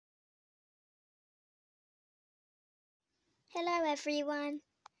Hello everyone.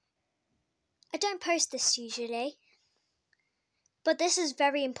 I don't post this usually, but this is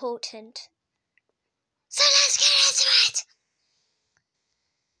very important. So let's get into it!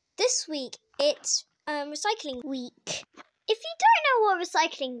 This week it's recycling week. If you don't know what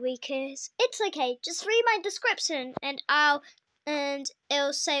recycling week is, it's okay. Just read my description and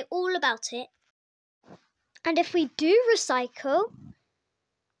it'll say all about it. And if we do recycle,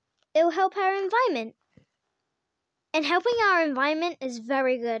 it'll help our environment. And helping our environment is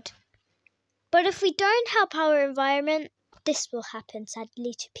very good. But if we don't help our environment, this will happen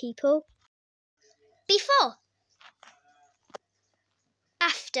sadly to people. Before.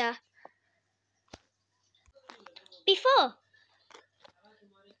 After. Before.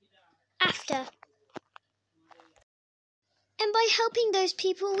 After. And by helping those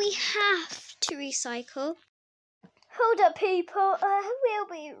people, we have to recycle. Hold up, people. We'll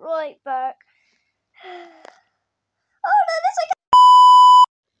be right back. Oh no, that's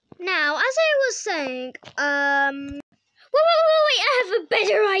like. Now, as I was saying, wait, I have a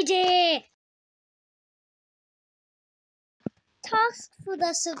better idea. Task for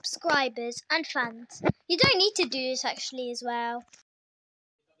the subscribers and fans. You don't need to do this actually as well.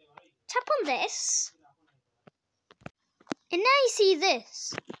 Tap on this. And now you see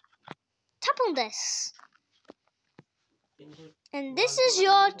this. Tap on this. And this is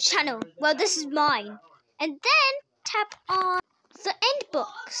your channel. Well, this is mine. And then tap on the end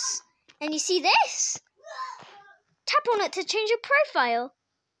box. And you see this? Tap on it to change your profile.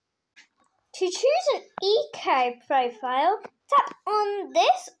 To choose an eco profile, tap on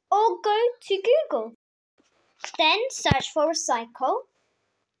this or go to Google. Then search for recycle.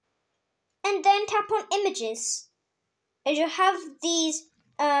 And then tap on images. And you'll have these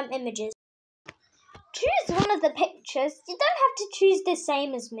images. Choose one of the pictures. You don't have to choose the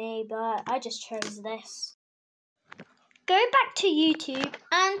same as me, but I just chose this. Go back to YouTube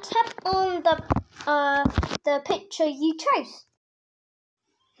and tap on the picture you chose.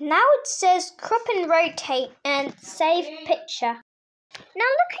 Now it says crop and rotate and save picture.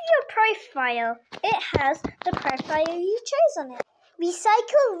 Now look at your profile. It has the profile you chose on it.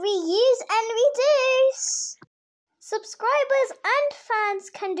 Recycle, reuse and reduce. Subscribers and fans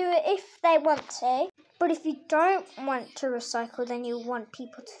can do it if they want to. But if you don't want to recycle, then you want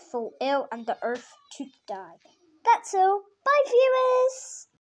people to fall ill and the earth to die. That's all. Bye, viewers.